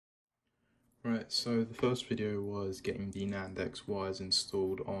Right, so the first video was getting the NAND X wires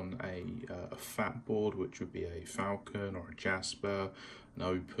installed on a fat board, which would be a Falcon or a Jasper, an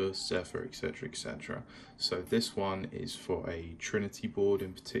Opus, Zephyr, etc, etc. So this one is for a Trinity board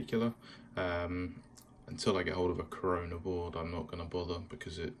in particular. Until I get hold of a Corona board, I'm not going to bother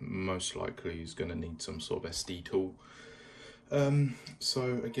because it most likely is going to need some sort of SD tool.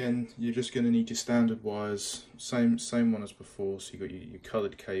 So again, you're just going to need your standard wires, same one as before. So you got your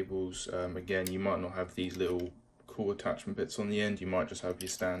coloured cables. Again, you might not have these little cool attachment bits on the end. You might just have your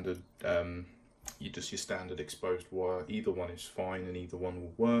standard, your standard exposed wire. Either one is fine, and either one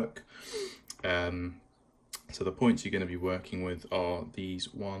will work. So the points you're going to be working with are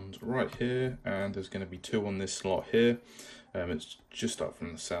these ones right here, and there's going to be two on this slot here. It's just up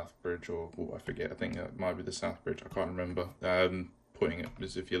from the south bridge, or I forget, I think that might be the south bridge, I can't remember. Pointing it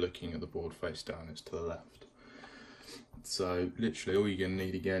as if you're looking at the board face down, it's to the left. So literally all you're going to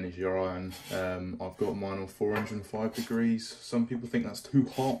need again is your iron. I've got mine on 405 degrees. Some people think that's too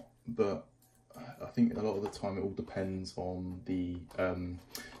hot, but I think a lot of the time it all depends on the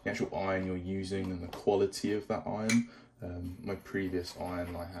actual iron you're using and the quality of that iron. My previous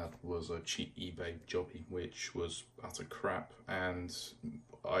iron I had was a cheap eBay jobby, which was utter crap, and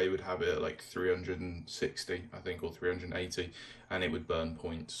I would have it at like 360, I think, or 380, and it would burn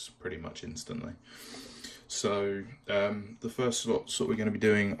points pretty much instantly. So the first slots that we're going to be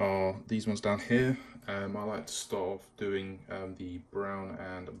doing are these ones down here. I like to start off doing the brown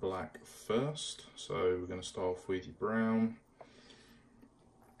and black first. So we're going to start off with your brown.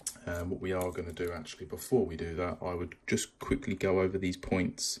 What we are going to do actually before we do that, I would just quickly go over these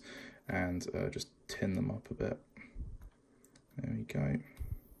points and just tin them up a bit. There we go.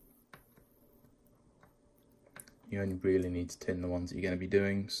 You only really need to tin the ones that you're going to be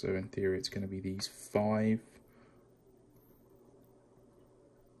doing, so in theory it's going to be these 5.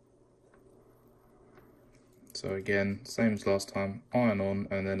 So again, same as last time, iron on,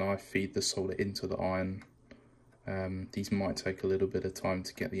 and then I feed the solder into the iron. These might take a little bit of time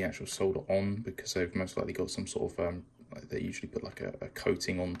to get the actual solder on because they've most likely got some sort of, they usually put like a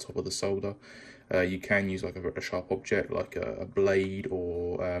coating on top of the solder. You can use like a sharp object like a blade,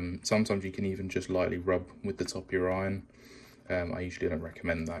 or sometimes you can even just lightly rub with the top of your iron. I usually don't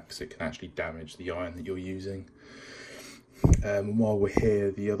recommend that because it can actually damage the iron that you're using. While we're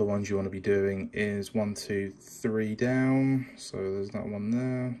here, the other ones you want to be doing is 1, 2, 3 down. So there's that one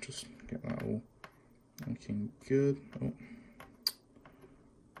there, just get that all looking good. Oh,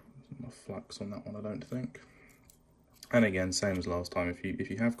 there's no flux on that one, I don't think. And again, same as last time,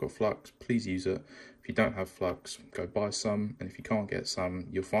 if you have got flux, please use it. If you don't have flux, go buy some, and if you can't get some,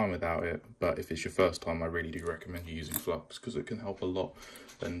 you're fine without it. But if it's your first time, I really do recommend you using flux because it can help a lot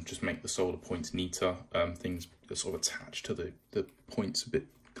and just make the solder points neater. Things that sort of attach to the points a bit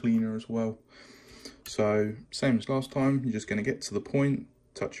cleaner as well. So same as last time, you're just going to get to the point,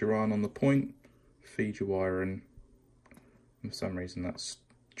 touch your iron on the point, feed your wire in, and for some reason that's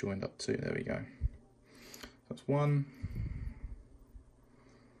joined up too. There we go. That's one,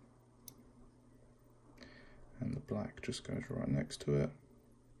 and the black just goes right next to it,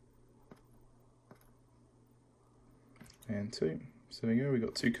 and 2. So there we go, we've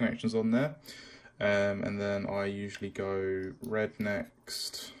got 2 connections on there. And then I usually go red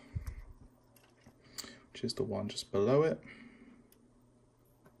next, which is the one just below it.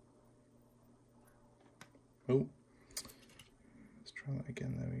 Oh, let's try that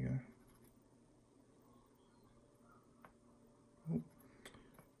again, there we go. Oh,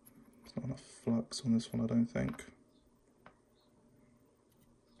 there's not enough flux on this one, I don't think.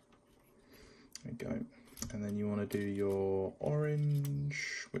 There we go. And then you want to do your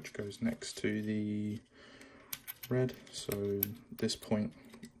orange, which goes next to the red, so this point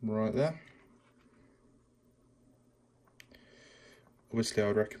right there. Obviously I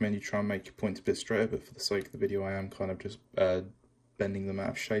would recommend you try and make your points a bit straighter, but for the sake of the video I am kind of just bending them out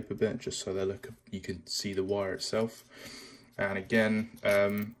of shape a bit, just so they look, you can see the wire itself. And again,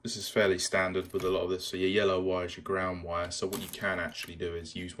 this is fairly standard with a lot of this. So your yellow wire is your ground wire. So what you can actually do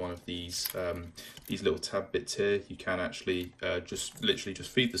is use one of these little tab bits here. You can actually just literally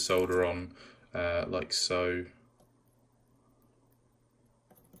just feed the solder on like so,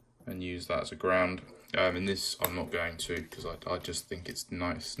 and use that as a ground. In this I'm not going to, because I just think it's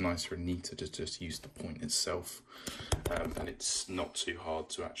nicer and neater to just use the point itself, and it's not too hard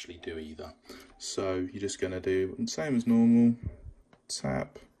to actually do either. So you're just going to do the same as normal,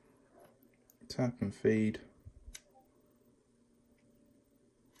 tap and feed,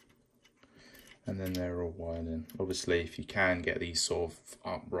 and then they're all wired in. Obviously if you can get these sort of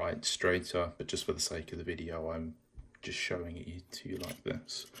upright, straighter, but just for the sake of the video I'm just showing it to you like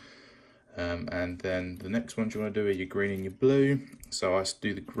this. And then the next ones you want to do are your green and your blue. So I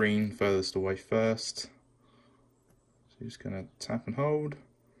do the green furthest away first. So you're just going to tap and hold.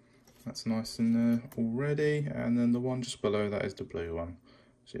 That's nice in there already. And then the one just below that is the blue one.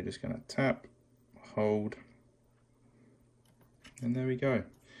 So you're just going to tap, hold, and there we go.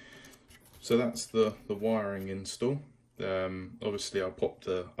 So that's the wiring install. Obviously I'll pop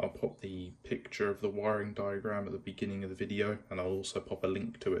the picture of the wiring diagram at the beginning of the video, and I'll also pop a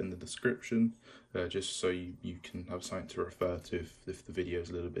link to it in the description, just so you can have something to refer to if the video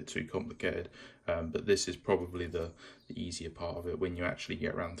is a little bit too complicated. But this is probably the easier part of it. When you actually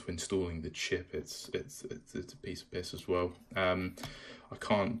get around to installing the chip, it's a piece of piss as well. I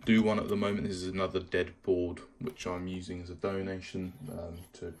can't do one at the moment. This is another dead board which I'm using as a donation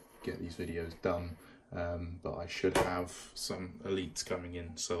to get these videos done. But I should have some elites coming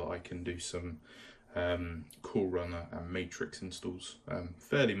in so that I can do some Cool Runner and Matrix installs.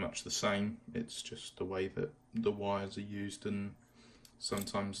 Fairly much the same, it's just the way that the wires are used, and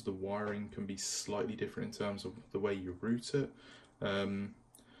sometimes the wiring can be slightly different in terms of the way you route it.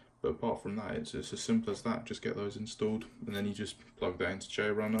 But apart from that, it's as simple as that. Just get those installed, and then you just plug that into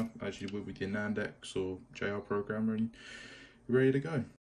JRunner as you would with your NAND X or JR programmer, and you're ready to go.